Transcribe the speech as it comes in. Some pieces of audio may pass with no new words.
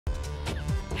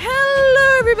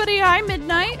everybody, I'm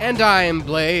Midnight. And I'm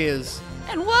Blaze.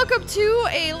 And welcome to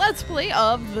a Let's Play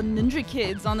of the Ninja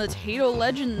Kids on the Taito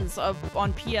Legends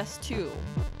on PS2.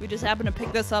 We just happened to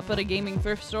pick this up at a gaming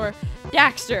thrift store.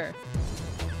 Daxter,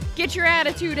 get your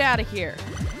attitude out of here.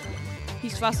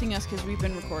 He's fussing us because we've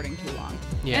been recording too long.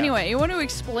 Yeah. Anyway, you want to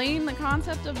explain the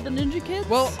concept of the Ninja Kids?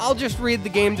 Well, I'll just read the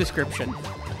game description.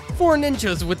 4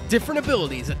 ninjas with different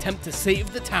abilities attempt to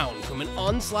save the town from an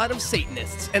onslaught of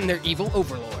Satanists and their evil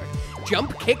overlord.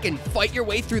 Jump, kick, and fight your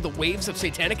way through the waves of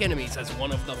satanic enemies as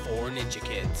one of the 4 Ninja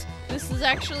Kids. This is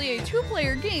actually a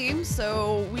 2-player game,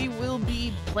 so we will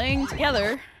be playing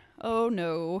together. Oh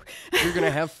no. You're gonna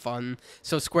have fun.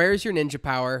 So square is your ninja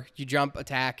power. You jump,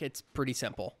 attack. It's pretty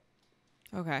simple.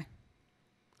 Okay.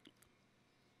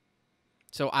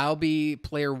 So I'll be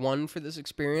player 1 for this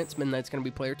experience. Midnight's gonna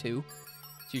be player 2.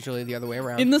 It's usually the other way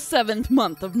around. In the 7th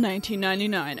month of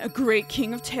 1999, a great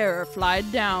king of terror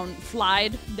flied down.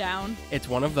 It's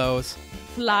one of those.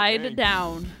 Flied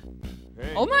down.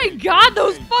 Oh my god,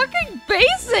 those fucking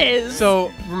basses!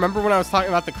 So, remember when I was talking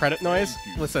about the credit noise?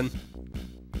 Listen.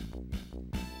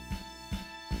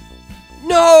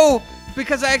 No!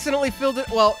 Because I accidentally filled it.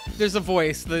 Well, there's a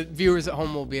voice. The viewers at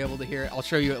home will be able to hear it. I'll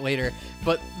show you it later.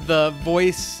 But the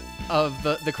voice of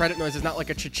the credit noise is not like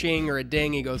a cha-ching or a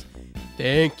ding. He goes,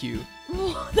 thank you.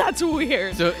 That's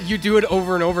weird. So you do it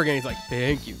over and over again. He's like,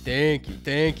 thank you, thank you,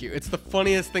 thank you. It's the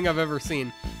funniest thing I've ever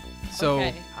seen. So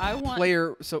okay, I want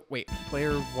player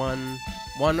 1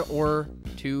 or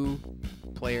 2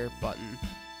 player button.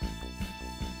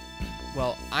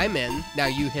 Well, I'm in. Now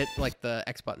you hit like the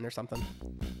X button or something.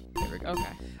 There we go.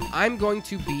 Okay. I'm going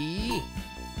to be...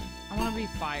 I want to be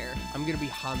fire. I'm going to be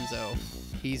Hanzo.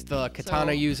 He's the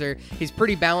katana user. He's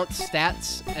pretty balanced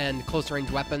stats and close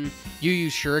range weapon. You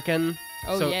use shuriken.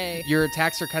 Oh, so yay. Your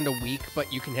attacks are kind of weak,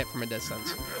 but you can hit from a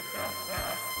distance.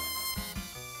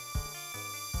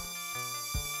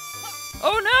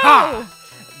 Oh no! Ha!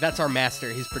 That's our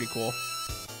master. He's pretty cool.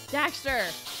 Daxter,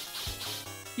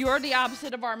 you are the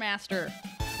opposite of our master.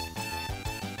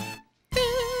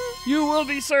 You will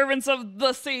be servants of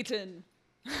the Satan.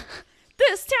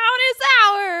 This town is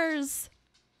ours!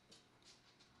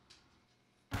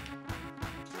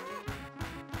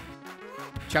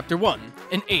 Chapter 1,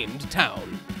 an aimed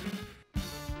town.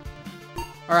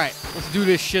 Alright, let's do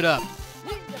this shit up.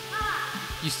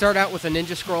 You start out with a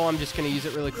ninja scroll. I'm just going to use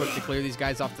it really quick to clear these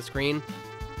guys off the screen.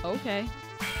 Okay.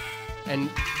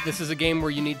 And this is a game where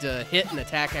you need to hit and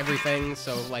attack everything,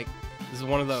 so, like, this is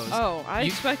one of those. Oh, I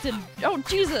expected... Oh,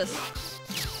 Jesus!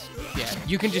 Yeah,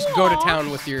 you can just go to town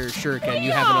with your shuriken.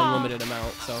 You have an unlimited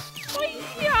amount, so...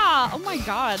 Yeah! Oh my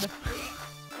god.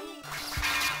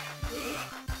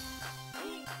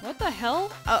 What the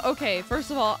hell? Okay, first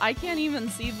of all, I can't even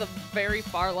see the very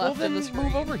far left of the screen.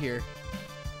 Move over here.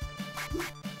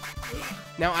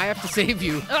 Now I have to save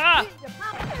you. Ah!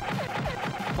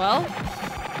 Well,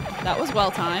 that was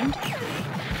well timed.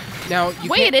 Now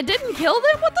Wait, it didn't kill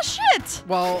them? What the shit?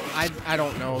 Well, I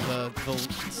don't know the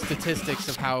statistics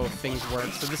of how things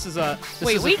work. So this is a...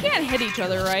 Wait, we can't hit each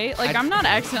other, right? Like, I'm not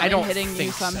accidentally hitting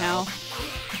you somehow. So.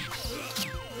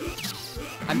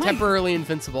 I'm temporarily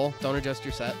invincible. Don't adjust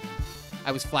your set.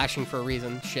 I was flashing for a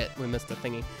reason. Shit, we missed a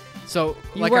thingy. So,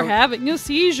 you were having a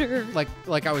seizure.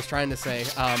 Like I was trying to say,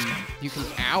 you can...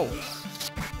 Ow.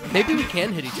 Maybe we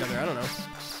can hit each other. I don't know.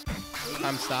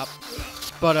 Time stop.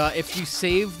 But if you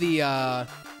save the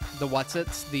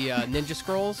ninja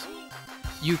scrolls,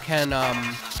 you can,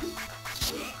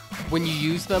 when you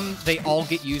use them, they all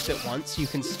get used at once. You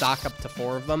can stock up to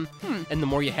 4 of them, and the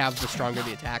more you have, the stronger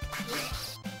the attack.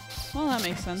 Well, that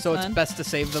makes sense. So it's best to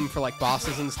save them for like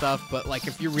bosses and stuff. But like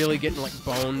if you're really getting like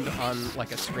boned on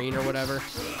like a screen or whatever.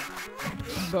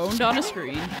 Boned on a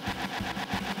screen.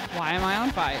 Why am I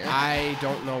on fire? I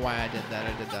don't know why I did that.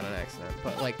 I did that on accident.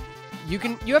 But like. You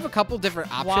have a couple different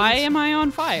options. Why am I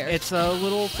on fire? It's a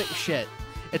little shit.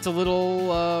 It's a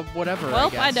little whatever. Well,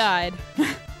 I guess. I died.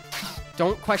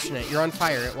 Don't question it. You're on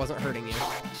fire. It wasn't hurting you.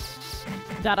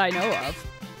 That I know of.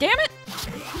 Damn it!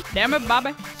 Damn it,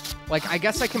 Bobby. Like I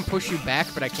guess I can push you back,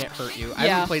 but I can't hurt you. I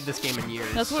haven't played this game in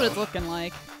years. That's what it's looking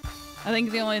like. I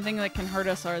think the only thing that can hurt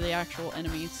us are the actual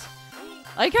enemies.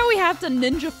 I like how we have to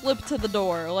ninja flip to the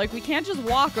door. Like we can't just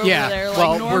walk over there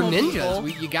like normal we're ninjas.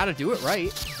 people. You gotta do it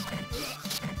right.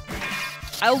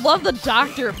 I love the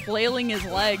doctor flailing his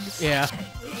legs. Yeah.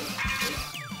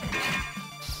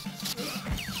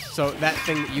 So that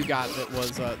thing that you got that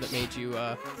was that made you.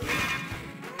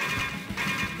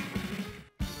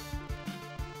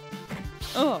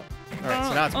 Oh. All right,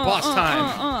 so now it's boss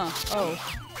time. Oh.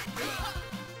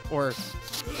 Or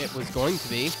it was going to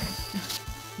be.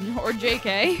 Or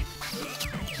JK.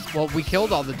 Well, we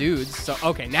killed all the dudes, so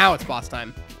okay, now it's boss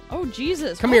time. Oh,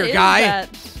 Jesus. Come what here, is guy. that?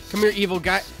 Come here, evil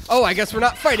guy. Oh, I guess we're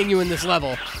not fighting you in this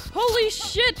level. Holy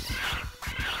shit.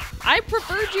 I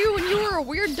preferred you when you were a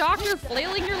weird doctor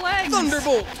flailing your legs.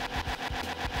 Thunderbolt!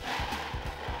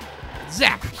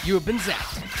 Zap! You have been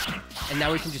zapped. And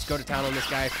now we can just go to town on this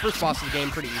guy. First boss of the game,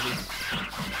 pretty easy.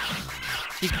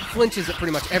 He flinches at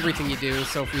pretty much everything you do,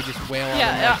 so if we just wail on him...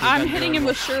 Yeah, like we've I'm been hitting doing, him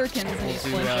with shurikens and he's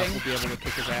we'll flinching. be able to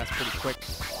kick his ass pretty quick.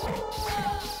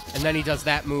 And then he does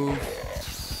that move.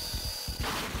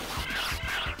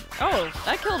 Oh,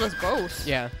 that killed us both.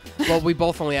 Yeah. Well, we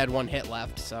both only had one hit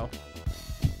left, so...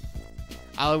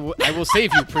 I will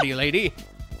save you, pretty lady.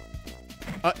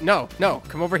 No,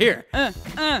 come over here.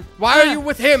 Why are you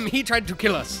with him? He tried to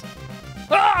kill us.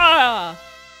 Ah!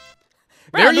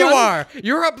 There Round you one. are.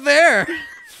 You're up there.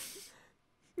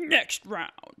 Next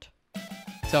round.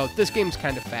 So this game's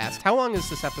kind of fast. How long has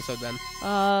this episode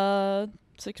been?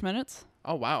 6 minutes.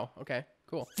 Oh, wow. Okay,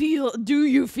 cool. Do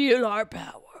you feel our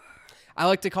power? I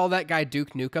like to call that guy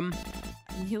Duke Nukem.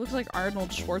 He looks like Arnold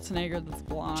Schwarzenegger that's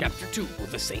blonde. Chapter 2,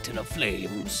 The Satan of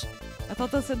Flames. I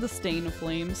thought that said the Stain of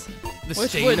Flames. The Which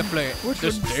Stain would- of Flames. which The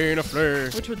would- Stain of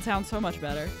Flames. Which would sound so much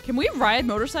better. Can we ride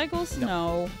motorcycles?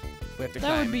 No. We have to That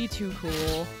climb. would be too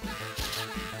cool.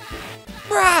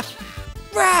 Rah!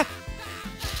 Rah!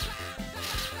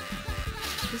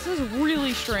 This is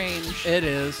really strange. It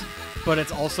is, but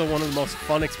it's also one of the most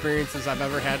fun experiences I've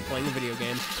ever had playing a video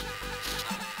game.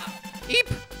 Eep!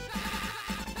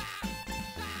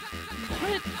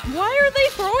 What? Why are they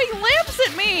throwing lamps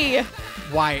at me?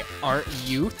 Why aren't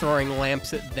you throwing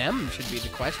lamps at them, should be the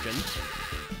question.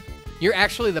 You're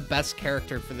actually the best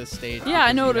character for this stage. Yeah,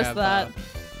 I because you noticed have, that.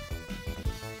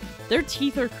 Their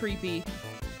teeth are creepy.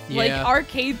 Like yeah.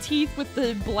 arcade teeth with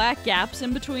the black gaps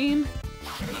in between.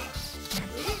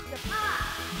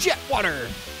 Jet water!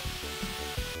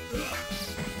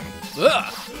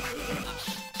 Ugh!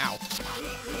 Ow.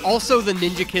 Also, the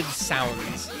Ninja Kids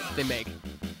sounds they make.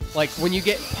 Like, when you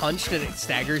get punched and it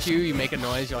staggers you, you make a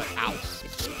noise, you're like, ow.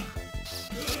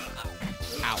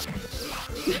 Ow.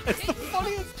 It's the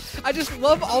funniest. I just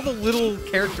love all the little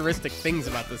characteristic things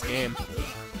about this game.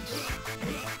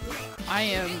 I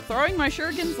am throwing my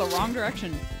shurikens the wrong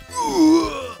direction.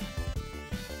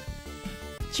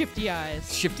 Shifty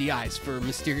eyes. Shifty eyes for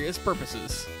mysterious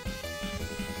purposes.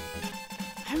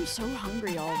 I'm so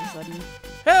hungry all of a sudden.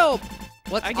 Help!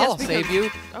 I guess I'll because- save you.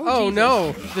 Oh, Jesus.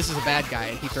 No! This is a bad guy,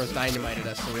 and he throws dynamite at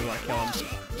us, so we want to kill him.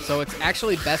 So it's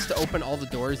actually best to open all the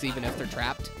doors, even if they're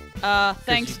trapped.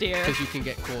 Thanks, dear. Because you can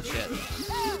get cool shit.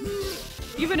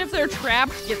 Even if they're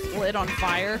trapped, gets lit on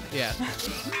fire. Yeah.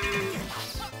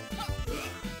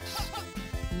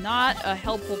 Not a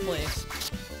helpful place.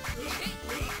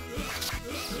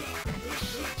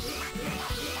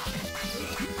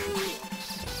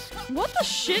 What the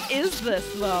shit is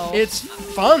this, though? It's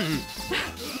fun!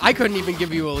 I couldn't even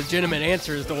give you a legitimate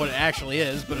answer as to what it actually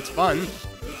is, but it's fun.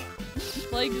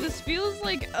 Like, this feels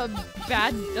like a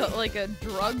bad, like a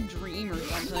drug dream or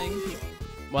something.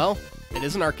 Well, it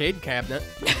is an arcade cabinet.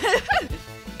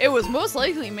 It was most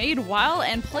likely made while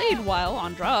and played while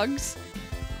on drugs.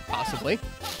 Possibly.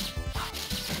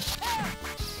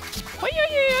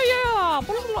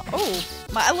 Oh,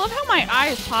 I love how my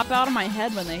eyes pop out of my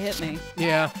head when they hit me.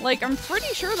 Yeah, Like, I'm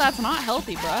pretty sure that's not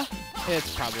healthy, bruh.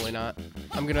 it's probably not.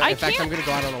 In fact, I'm gonna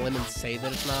go out on a limb and say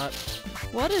that it's not.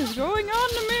 What is going on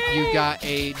to me? You got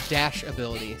a dash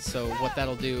ability, so what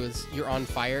that'll do is you're on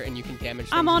fire and you can damage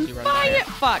things I'm on as you run by fire. it.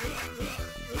 Fuck.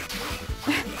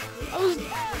 I was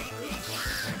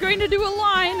going to do a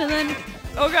line and then,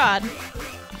 oh god,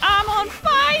 I'm on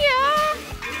fire.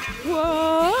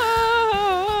 Whoa.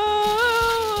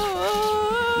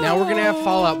 Now we're gonna have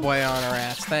Fall Out Boy on our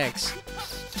ass. Thanks.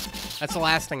 That's the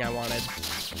last thing I wanted.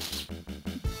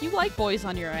 You like boys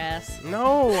on your ass.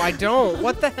 No, I don't.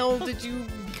 What the hell did you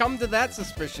come to that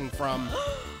suspicion from?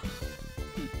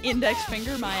 Index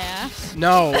finger my ass.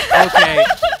 No, okay.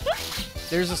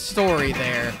 There's a story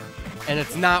there, and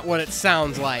it's not what it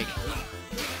sounds like.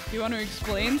 You want to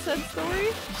explain said story?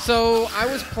 So, I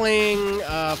was playing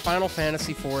Final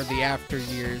Fantasy IV The After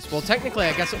Years. Well, technically,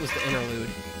 I guess it was the interlude.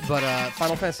 But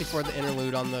Final Fantasy IV The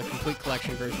Interlude on the Complete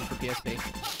Collection version for PSP.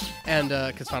 And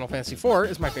because Final Fantasy IV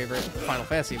is my favorite Final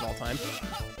Fantasy of all time.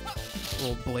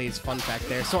 Little Blaze fun fact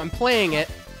there. So I'm playing it,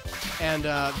 and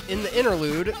in the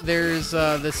interlude, there's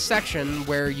this section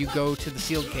where you go to the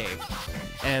sealed cave.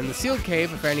 And the sealed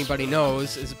cave, if anybody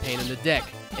knows, is a pain in the dick.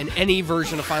 In any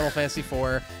version of Final Fantasy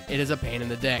IV, it is a pain in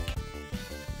the dick.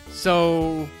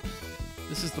 So,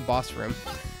 this is the boss room.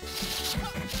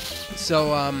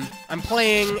 So I'm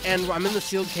playing, and I'm in the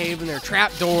sealed cave, and there are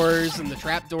trap doors, and the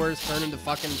trap doors turn into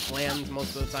fucking flans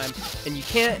most of the time. And you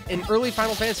can't, in early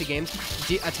Final Fantasy games,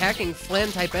 attacking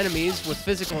flan-type enemies with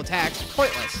physical attacks is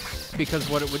pointless. Because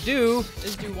what it would do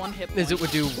is do 1 hit point. Is it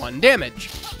would do 1 damage.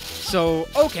 So,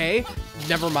 okay,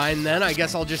 never mind then. I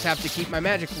guess I'll just have to keep my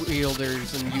magic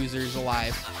wielders and users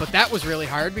alive. But that was really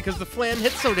hard because the flan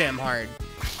hits so damn hard.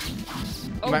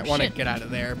 You might want to get out of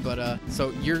there, but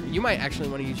so you might actually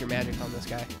want to use your magic on this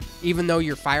guy. Even though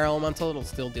you're fire elemental, it'll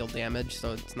still deal damage,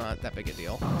 so it's not that big a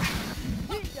deal.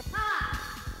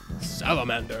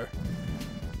 Salamander.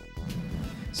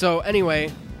 So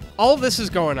anyway, all of this is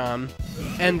going on,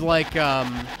 and like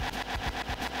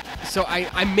so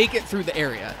I make it through the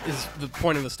area, is the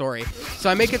point of the story.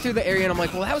 So I make it through the area, and I'm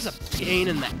like, well, that was a pain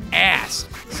in the ass.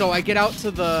 So I get out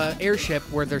to the airship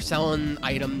where they're selling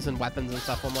items and weapons and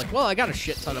stuff. I'm like, well, I got a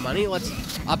shit ton of money. Let's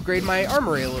upgrade my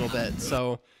armory a little bit.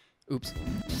 So, oops.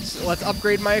 So let's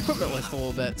upgrade my equipment list a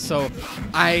little bit. So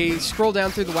I scroll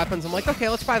down through the weapons. I'm like, okay,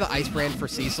 let's buy the ice brand for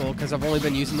Cecil, because I've only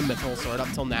been using the mithril sword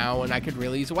up till now, and I could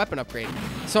really use a weapon upgrade.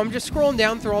 So I'm just scrolling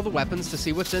down through all the weapons to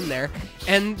see what's in there,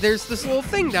 and there's this little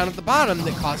thing down at the bottom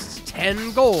that costs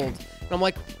 10 gold. And I'm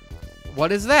like,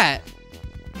 what is that?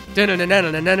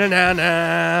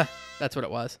 Da-na-na-na-na-na-na-na. That's what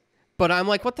it was. But I'm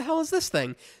like, what the hell is this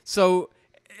thing? So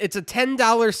it's a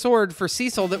 $10 sword for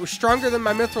Cecil that was stronger than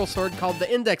my mithril sword, called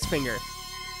the Index Finger.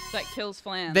 That kills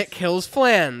flans. That kills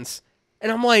flans.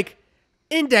 And I'm like,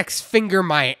 Index Finger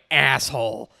my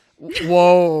asshole.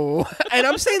 Whoa. And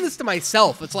I'm saying this to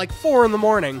myself. It's like 4 in the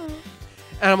morning.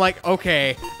 And I'm like,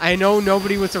 okay, I know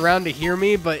nobody was around to hear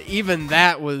me, but even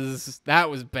that was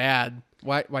bad.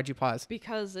 Why'd you pause?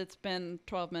 Because it's been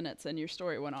 12 minutes and your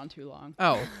story went on too long.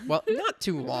 Oh, well, not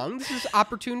too long. This is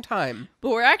opportune time.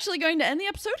 But we're actually going to end the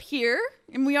episode here,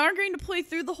 and we are going to play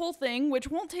through the whole thing, which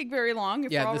won't take very long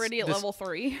if we're already at level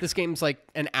 3. This game's like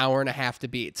an hour and a half to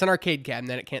beat. It's an arcade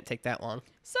cabinet. It can't take that long.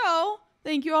 So,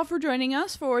 thank you all for joining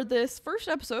us for this first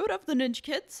episode of the Ninja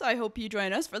Kids. I hope you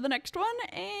join us for the next one,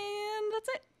 and that's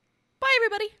it. Bye,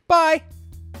 everybody. Bye.